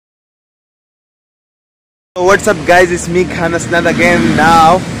So what's up guys, it's me Kanasnat again.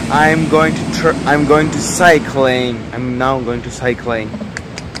 Now I'm going to cycling. I'm now going to cycling.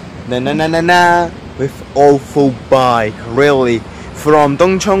 With awful bike, really, from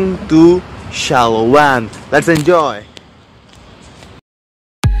Tung Chung to Shalawan. Let's enjoy.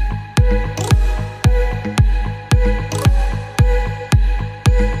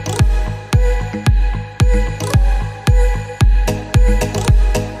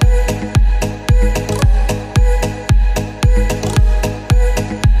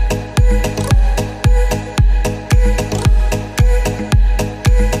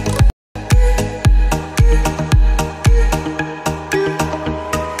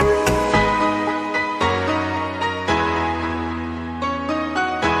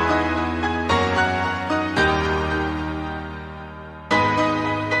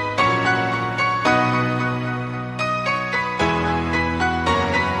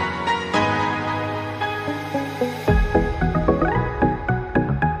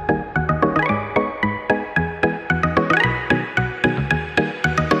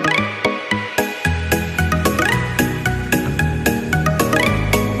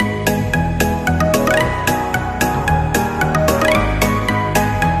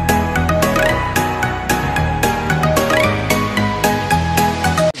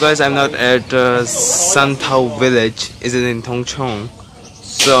 Guys, I'm not at Santao village. Is it in Tung Chung?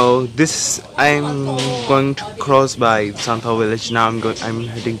 So I'm going to cross by Santao village. Now I'm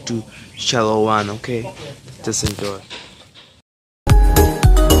heading to Shalawan. Okay, just enjoy.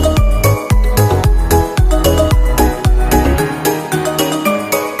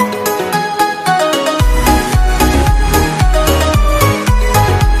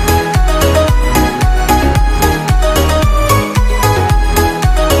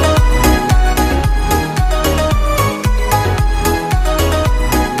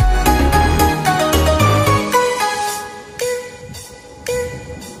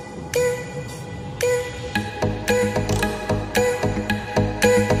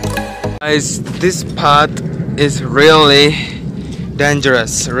 Guys, this path is really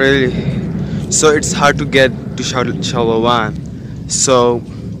dangerous, really. So it's hard to get to Shalawan. So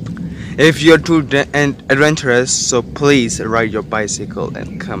if you're too adventurous, so please ride your bicycle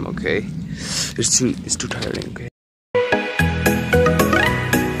and come. Okay, it's too tiring. Okay.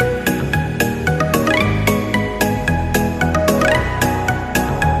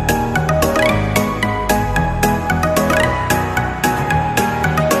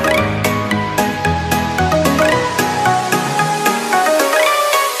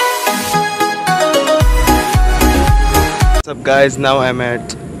 What's up guys, now I'm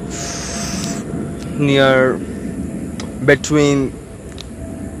at between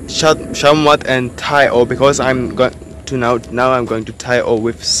Shamwat and Tai O because I'm going to now I'm going to Tai O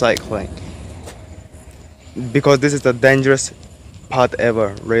with cycling because this is the dangerous path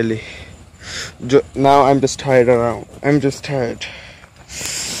ever, really. Now I'm just tired around. I'm just tired.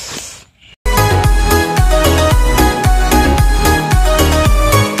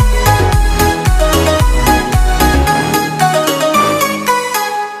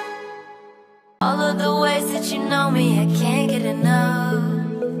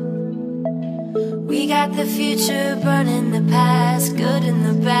 We got the future burning the past, good and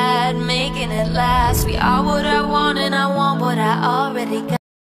the bad, making it last. We are what I want and I want what I already got.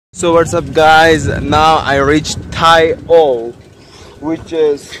 So what's up guys, now I reached Tai O, which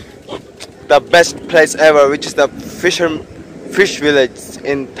is the best place ever, which is the fish village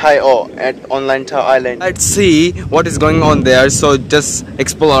in Tai O at Online Tao Island. Let's see what is going on there, so just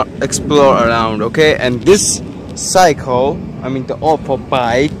explore around, okay? And this cycle, I mean the Oppo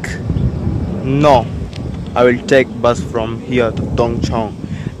bike, no, I will take bus from here to Tung Chung.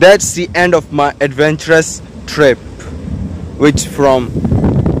 That's the end of my adventurous trip, which from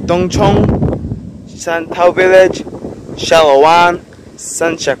Tung Chung, Santao village, Shalawan,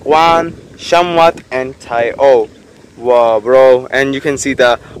 Sanchakwan, Shamwat and Tai O. Wow bro, and you can see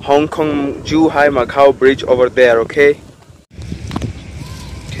the Hong Kong Zhuhai Macau bridge over there, okay?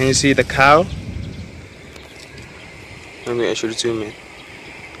 Can you see the cow? Maybe I should zoom in.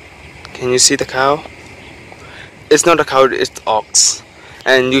 Can you see the cow? It's not a cow, it's ox.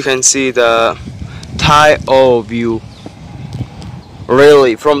 And you can see the Tai O view.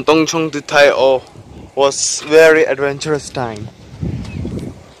 Really, from Tung Chung to Tai O was very adventurous time.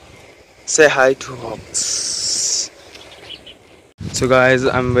 Say hi to ox. So guys,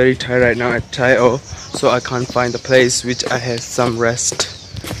 I'm very tired right now at Tai O, so I can't find the place which I had some rest.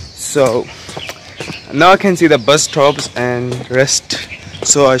 So now I can see the bus stops and rest.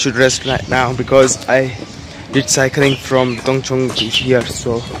 So I should rest right now because I did cycling from Tung Chung to here.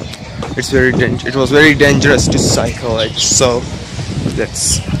 So It was very dangerous to cycle it. So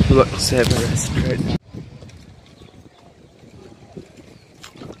let's have a rest right now.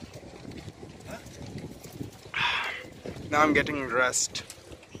 Now I'm getting rest.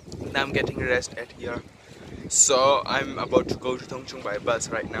 At here. So I'm about to go to Tung Chung by bus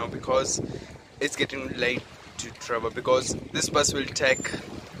right now because it's getting late to travel, because this bus will take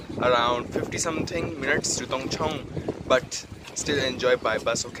around 50 something minutes to Tung Chung, but still enjoy by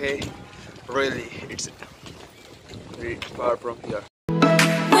bus, okay? Really, it's very far from here.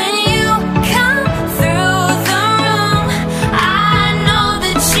 When you come through the room, I know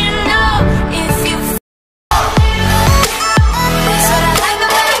that you know if you. That's what I like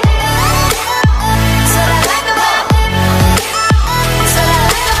about it. That's what I like about it. That's what I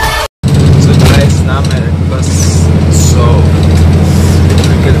like about it. So guys, now I'm at the bus, so it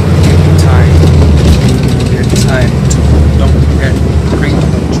will get time to don't get reach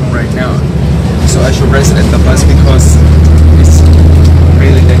Tung Chung right now. So I should rest at the bus because it's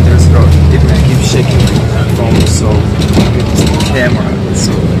really dangerous road. It may keep shaking my phone, so it's the camera.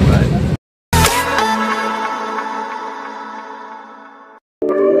 So bye.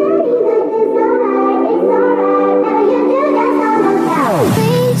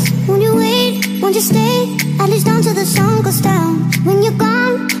 Please, won't you wait, won't you stay, at least until the sun goes down. When you're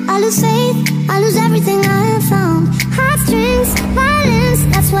gone, I lose faith, I lose everything I have found. Heartstrings, violence,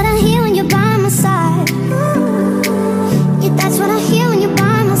 that's what I hear when you're by my side. Yeah, that's what I hear when you're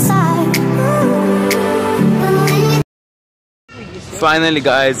by my side. Finally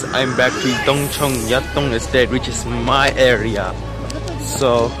guys, I'm back to Tung Chung Yatong Estate, which is my area.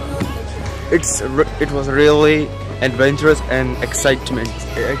 So it was really adventurous and exciting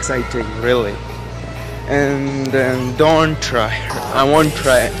really. And don't try, I won't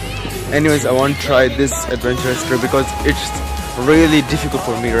try. Anyways, I won't try this adventurous trip because it's really difficult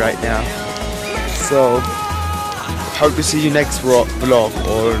for me right now. So hope to see you next vlog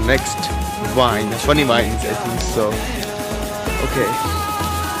or next funny vines, I think so. Okay,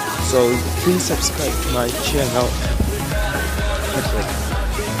 so please subscribe to my channel.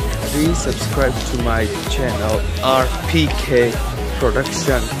 Please subscribe to my channel RPK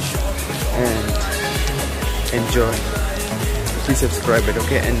Production and enjoy. Please subscribe it,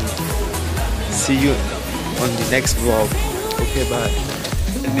 okay? And see you on the next vlog. Okay, bye.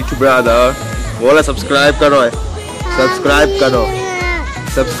 Little brother, बोला subscribe करो,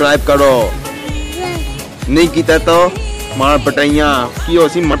 subscribe करो. नहीं किया तो मार पटाइयाँ की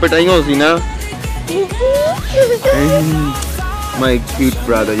होसी, मार पटाइयाँ होसी ना. My cute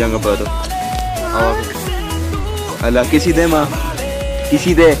brother, younger brother. अल्लाह किसी दे माँ,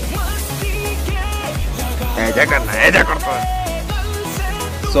 किसी दे. ऐसा करता है.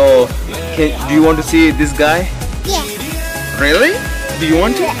 So, do you want to see this guy? Yeah. Really? Do you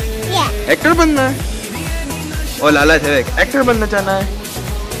want to? Yeah. Actor बनना है? और लाला थे actor बनना चाहना है?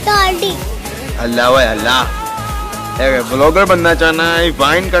 Tordy. अल्लाह वाह अल्लाह. ब्लॉगर बनना चाहना है,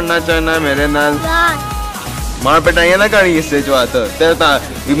 वाइन करना चाहना है मेरे नाल. मार पिटाइयाँ ना करी इससे जो आता.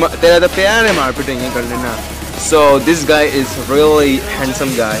 तेरा तो प्यार है मार पिटाइयाँ कर लेना. So this guy is really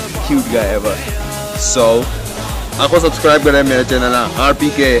handsome guy, cute guy ever. So आपको सब्सक्राइब करें मेरे channel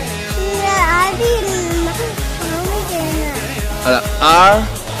RPK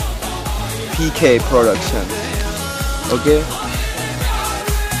RPK Production. Okay.